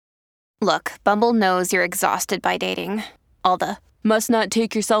Look, Bumble knows you're exhausted by dating. All the must not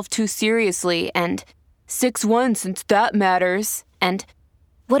take yourself too seriously and 6'1" since that matters. And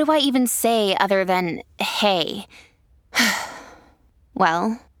what do I even say other than hey?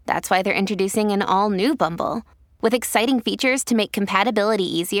 Well, that's why they're introducing an all-new Bumble with exciting features to make compatibility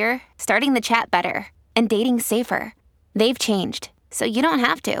easier, starting the chat better, and dating safer. They've changed, so you don't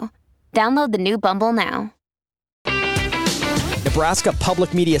have to. Download the new Bumble now. Nebraska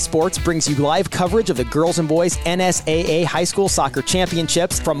Public Media Sports brings you live coverage of the girls and boys NSAA High School Soccer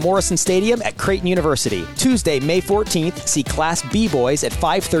Championships from Morrison Stadium at Creighton University. Tuesday, May 14th, see Class B boys at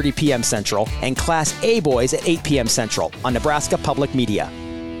 5:30 p.m. Central and Class A boys at 8 p.m. Central on Nebraska Public Media.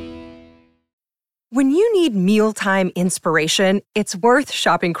 When you need mealtime inspiration, it's worth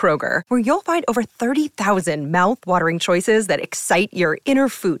shopping Kroger, where you'll find over 30,000 mouth-watering choices that excite your inner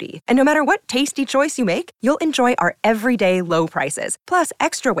foodie. And no matter what tasty choice you make, you'll enjoy our everyday low prices, plus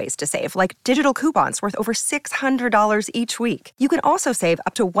extra ways to save, like digital coupons worth over $600 each week. You can also save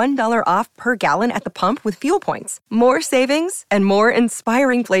up to $1 off per gallon at the pump with fuel points. More savings and more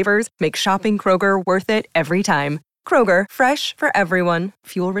inspiring flavors make shopping Kroger worth it every time. Kroger, fresh for everyone.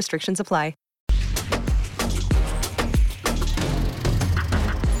 Fuel restrictions apply.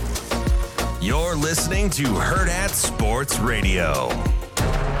 You're listening to Hurrdat Sports Radio.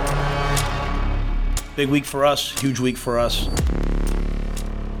 Big week for us, huge week for us. Out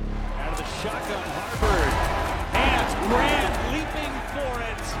of the shotgun, Harvard. Hands, Grant leaping for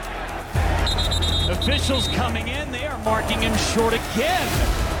it. Officials coming in, they are marking him short again.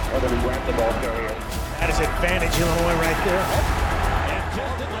 That is advantage Illinois right there. And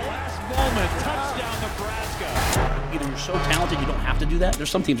just in the last moment, touchdown Nebraska. Either you're so talented you don't have to do that. There's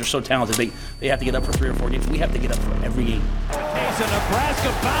some teams that are so talented they have to get up for 3 or 4 games. We have to get up for every game. It's a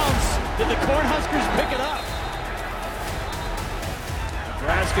Nebraska bounce. Did the Cornhuskers pick it up?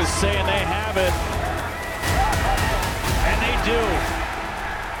 Nebraska's saying they have it. And they do.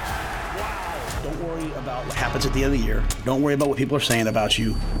 Wow. Don't worry about what happens at the end of the year. Don't worry about what people are saying about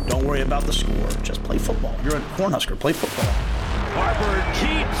you. Don't worry about the score. Just play football. You're a Cornhusker. Play football. Harvard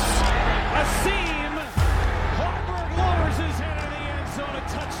keeps a seam. Harvard lowers his head in the end zone. A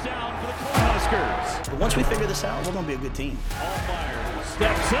touchdown for the Cornhuskers. But once we figure this out, we're going to be a good team. Allmeyer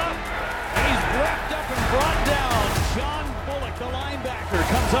steps up, and he's wrapped up and brought down. John Bullock, the linebacker,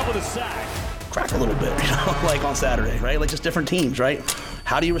 comes up with a sack. Crack a little bit, like on Saturday, right? Like just different teams, right?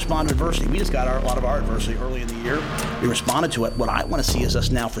 How do you respond to adversity? We just got a lot of our adversity early in the year. We responded to it. What I want to see is us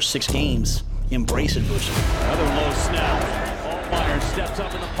now for 6 games embrace adversity. Another low snap. Allmeyer steps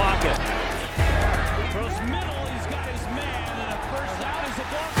up in the pocket. Throws middle, he's got his man, and a first down as the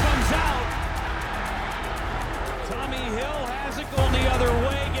ball comes out. Tommy Hill has it going the other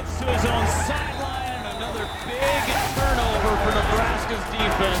way, gets to his own sideline, and another big turnover for Nebraska's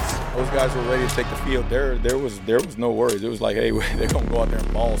defense. Those guys were ready to take the field. There was no worries. It was like, hey, they're going to go out there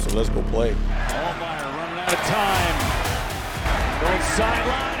and ball, so let's go play. Allmeyer running out of time. Going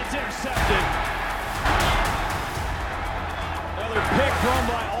sideline, it's intercepted. Another pick thrown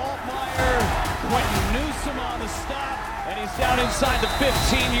by Allmeyer. Quentin Newsome on the stop, and he's down inside the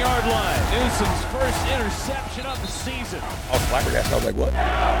 15-yard line. Newsome's first interception of the season. I was flabbergasted. I was like, what?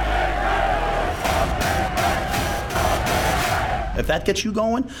 If that gets you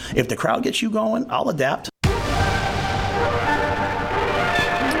going, if the crowd gets you going, I'll adapt.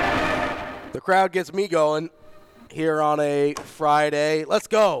 The crowd gets me going here on a Friday. Let's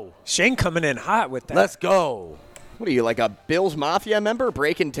go. Shane coming in hot with that. Let's go. What are you, like a Bills Mafia member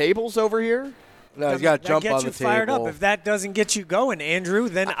breaking tables over here? No, he's got to jump on the table. That gets you fired up. If that doesn't get you going, Andrew,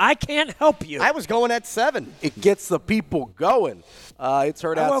 then I can't help you. I was going at 7. It gets the people going. It's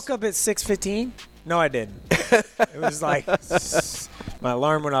Hurrdat. I woke up at 6:15. No, I didn't. It was like my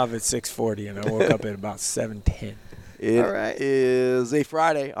alarm went off at 6:40, and I woke up at about 7:10. It is a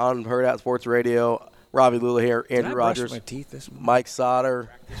Friday on Hurrdat Sports Radio. Robbie Lula here, Andrew Rogers, my teeth this morning? Mike Sauter.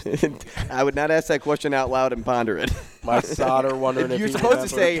 I would not ask that question out loud and ponder it. Mike Sauter wondering if you're he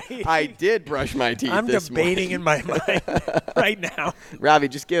supposed to remembered. say, I did brush my teeth I'm this debating morning. in my mind right now. Robbie,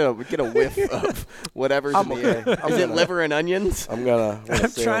 just get a whiff of whatever's in the air. Is it liver and onions? I'm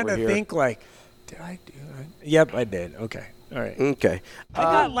trying to think like, did I do it? Yep, I did. Okay. All right. Okay. I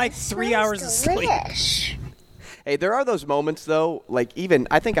got like 3 hours of sleep. Hey, there are those moments, though, like even,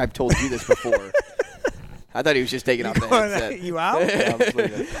 I think I've told you this before. I thought he was just taking off the headset. You out?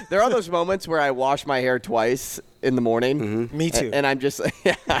 There are those moments where I wash my hair twice in the morning. Mm-hmm. Me too. And I'm just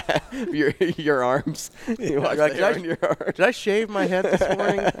your arms. You wash the hair on your arms. Did I shave my head this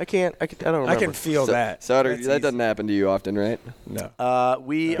morning? I don't remember. I can feel that. So that doesn't happen to you often, right? No.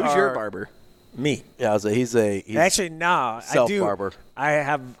 Who's your barber? Me. Yeah, he's Actually, no. self-barber. I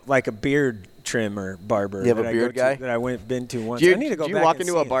have like a beard trimmer barber. You have a that beard guy? that I been to once. Do I need to go you back walk and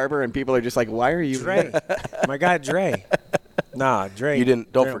into see a it. barber and people are just like, why are you Dre. My guy Dre. Nah, Dre. You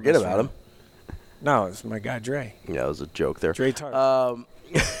don't Dre forget was about from- him. No, it's my guy Dre. Yeah, it was a joke there. Dre Tart.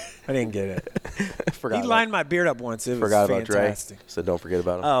 I didn't get it. Forgot He lined my beard up once. It was Forgot about fantastic. Dre. So don't forget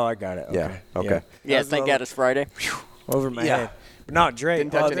about him. Oh, I got it. Okay. Yeah, okay. Yeah, thank God it's Friday. Over my Yeah. head. But no, Dre.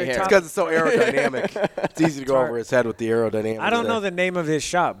 Didn't touch Dre any hair. Tart- Because it's so aerodynamic. It's easy to go Tart. over his head with the aerodynamic. I don't know the name of his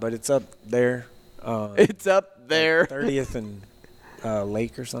shop, but it's up there. It's up there. 30th and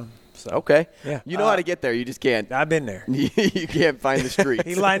Lake or something. So, Okay. yeah. You know how to get there. You just can't. I've been there. You can't find the streets.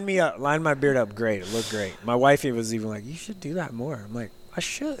 He lined my beard up great. It looked great. My wifey was even like, you should do that more. I'm like, I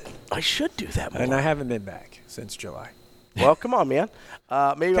should. I should do that more. And I haven't been back since July. Well, come on, man.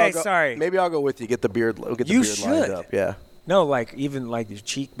 Maybe Okay, I'll go, sorry. Maybe I'll go with you. Get the beard. We'll get the You beard lined should. up. Yeah. No, like even like your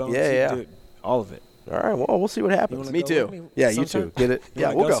cheekbones. Yeah, you yeah. do it, all of it. All right. Well, we'll see what You happens. wanna Me go too. with me Yeah, you sometime? too. Get it? You Yeah,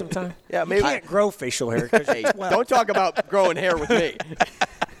 wanna we'll go. sometime. Yeah, You maybe. can't grow facial hair because Hey, don't talk about growing hair with me.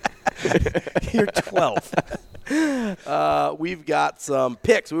 you're 12. We've got some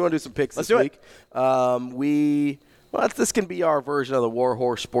picks. We want to do some picks Let's this do it. week. This can be our version of the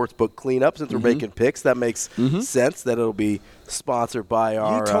Warhorse Sportsbook cleanup since we're making picks. That makes sense that it'll be sponsored by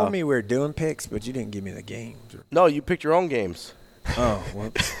our. You told me we were doing picks, but you didn't give me the games. No, you picked your own games. Oh,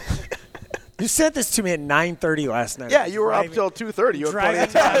 whoops. You said this to me at 9:30 last night. Yeah, you were up till 2:30. You had plenty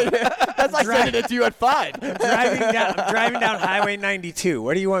of driving time. down, That's like sending it to you at 5. I'm driving down Highway 92.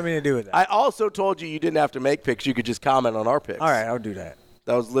 What do you want me to do with that? I also told you didn't have to make picks. You could just comment on our picks. All right, I'll do that.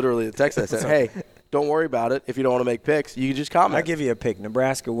 That was literally the text I sent. Hey, don't worry about it. If you don't want to make picks, you can just comment. I'll give you a pick.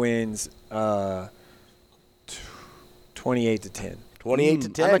 Nebraska wins 28 to 10. 28 to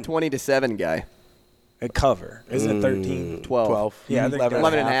 10. I'm a 20-7 guy. A cover. Isn't it 13? 12. Yeah, they're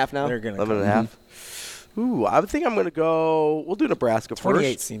 11 and a half now. They're going to 11 and a half. Ooh, I think I'm going to go. We'll do Nebraska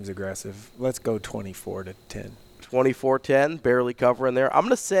 28 first. seems aggressive. Let's go 24 to 10. 24-10, barely covering there. I'm going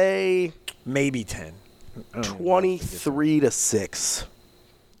to say Maybe 10. I don't even know if 23 to 6.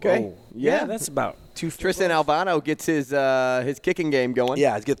 Okay. Whoa. Yeah. That's about 2 field Tristan goals. Alvano gets his kicking game going.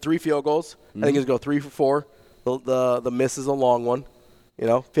 Yeah, he's get 3 field goals. I think he's go 3 for 4. The miss is a long one.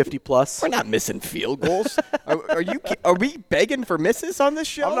 50 plus. We're not missing field goals. Are we begging for misses on this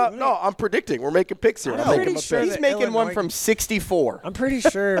show? I'm predicting. We're making picks here. I'm I'm pretty making my sure picks. He's making one Illinois- from 64. I'm pretty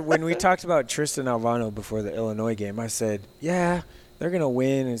sure when we talked about Tristan Alvano before the Illinois game, I said, yeah, they're going to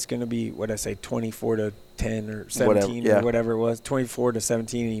win. It's going to be, 24 to 10 or 17 yeah. or whatever it was, 24 to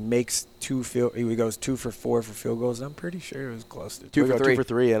 17. And he makes he goes 2 for 4 for field goals. I'm pretty sure it was close to 2 We for go 3. 2 for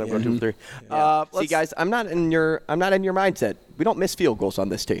 3, and I'm going 2 for 3. See, guys, I'm not in your mindset. We don't miss field goals on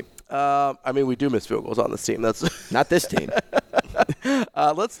this team. We do miss field goals on this team. That's Not this team.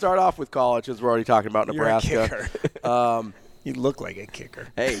 let's start off with college, as we're already talking about You're a Nebraska. kicker. You look like a kicker.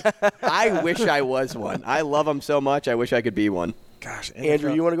 Hey, I wish I was one. I love them so much. I wish I could be one. Gosh,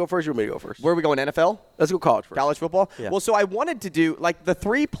 Andrew, you want to go first or you want me to go first? Where are we going, NFL? Let's go college first. College football? Yeah. Well, so I wanted to do, the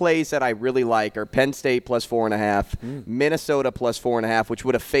 3 plays that I really like are Penn State plus 4.5, Minnesota plus 4.5, which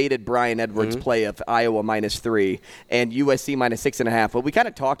would have faded Brian Edwards' play of Iowa minus 3, and USC minus 6.5. But we kind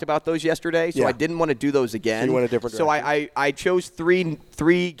of talked about those yesterday, so Yeah. I didn't want to do those again. So you went a different So I chose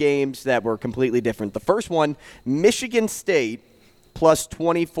three games that were completely different. The first one, Michigan State plus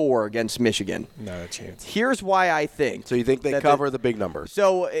 24 against Michigan. Not a chance. Here's why I think. So you think they that cover the big numbers?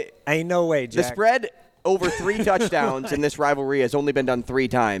 So Ain't no way, the Jack. spread over 3 touchdowns in this rivalry has only been done 3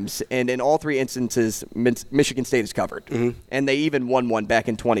 times, and in all 3 instances, Michigan State is covered. And they even won one back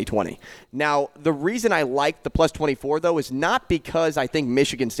in 2020. Now, the reason I like the plus 24, though, is not because I think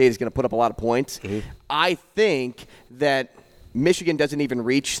Michigan State is going to put up a lot of points. I think that Michigan doesn't even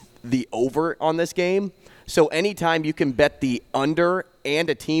reach the over on this game. So anytime you can bet the under and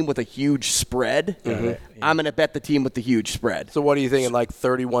a team with a huge spread, I'm going to bet the team with the huge spread. So what are you thinking, like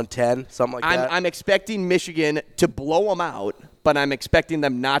 31-10, something like that? I'm expecting Michigan to blow them out, but I'm expecting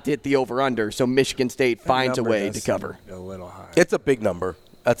them not to hit the over-under, so Michigan State finds a Number way does to cover. seem a little high. It's a big number.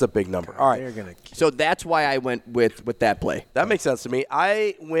 That's a big number. All right. They're gonna So that's why I went with that play. That makes sense to me.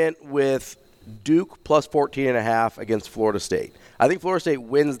 I went with Duke plus 14.5 against Florida State. I think Florida State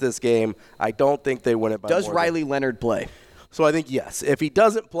wins this game. I don't think they win it by Does more Riley Leonard play? So I think yes. If he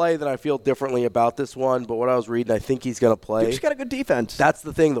doesn't play, then I feel differently about this one. But what I was reading, I think he's going to play. Duke's got a good defense. That's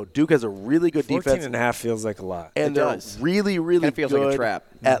the thing, though. Duke has a really good 14 defense. and a half feels like a lot. And It they're does. really, really Kinda feels good like a trap.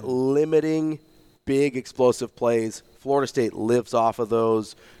 at limiting big explosive plays. Florida State lives off of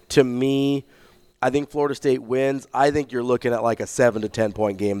those. To me, I think Florida State wins. I think you're looking at like a 7 to 10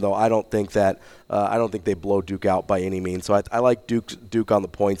 point game, though. I don't think they blow Duke out by any means. So I like Duke on the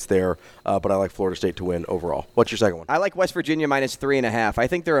points there, but I like Florida State to win overall. What's your second one? I like West Virginia minus 3.5. I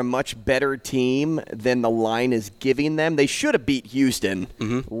think they're a much better team than the line is giving them. They should have beat Houston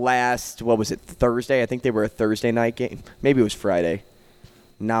last, Thursday? I think they were a Thursday night game. Maybe it was Friday.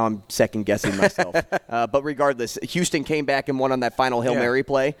 Now I'm second-guessing myself. But regardless, Houston came back and won on that final Hail Mary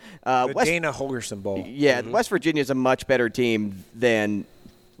play. The Dana Holgorsen Bowl. Yeah, West Virginia is a much better team than,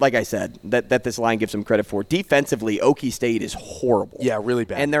 like I said, that this line gives them credit for. Defensively, Okie State is horrible. Yeah, really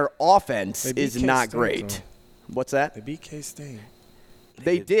bad. And their offense is not K-State, great. though. What's that? They beat K-State.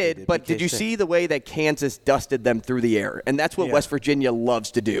 They did, but did you see the way that Kansas dusted them through the air? And that's what West Virginia loves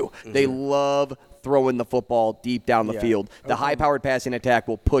to do. They love throwing the football deep down the field. The high-powered passing attack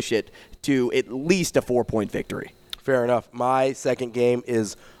will push it to at least a 4-point victory. Fair enough. My second game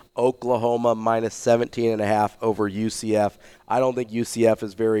is Oklahoma minus 17.5 over UCF. I don't think UCF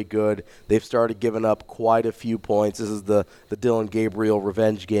is very good. They've started giving up quite a few points. This is the Dylan Gabriel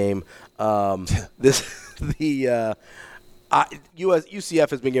revenge game. UCF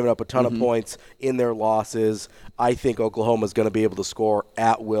has been giving up a ton of points in their losses. I think Oklahoma is going to be able to score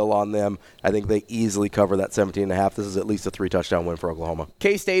at will on them. I think they easily cover that 17.5. This is at least a 3-touchdown win for Oklahoma.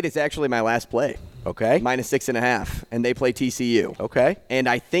 K-State is actually my last play. Okay. Minus 6.5, and they play TCU. Okay. And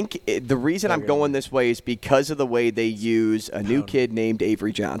I think the reason I'm going this way is because of the way they use a new kid named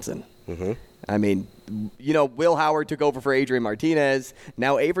Avery Johnson. I mean, Will Howard took over for Adrian Martinez.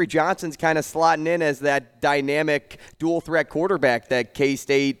 Now Avery Johnson's kind of slotting in as that dynamic dual-threat quarterback that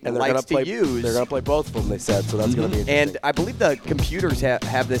K-State likes to use. They're going to play both of them, they said, so that's going to be interesting. And I believe the computers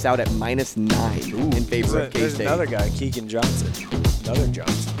have this out at minus 9 in favor of K-State. There's another guy, Keegan Johnson. Another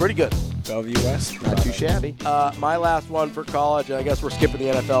Johnson. Pretty good. Bellevue West. Not too shabby. My last one for college, and I guess we're skipping the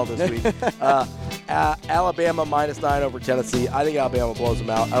NFL this week. Alabama minus 9 over Tennessee. I think Alabama blows them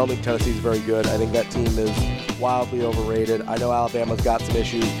out. I don't think Tennessee's very good. I think that team is wildly overrated. I know Alabama's got some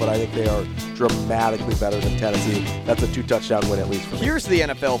issues, but I think they are dramatically better than Tennessee. That's a 2-touchdown win at least for me. Here's the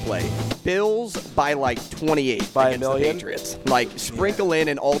NFL play. Bills by like 28 by against a million. The Patriots. Like sprinkle in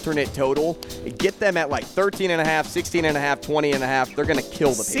an alternate total. Get them at like 13.5, 16.5, 20.5. They're going to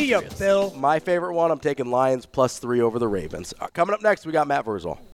kill the Patriots. See ya, Bill. My favorite one, I'm taking Lions plus 3 over the Ravens. Coming up next, we got Matt Verzal.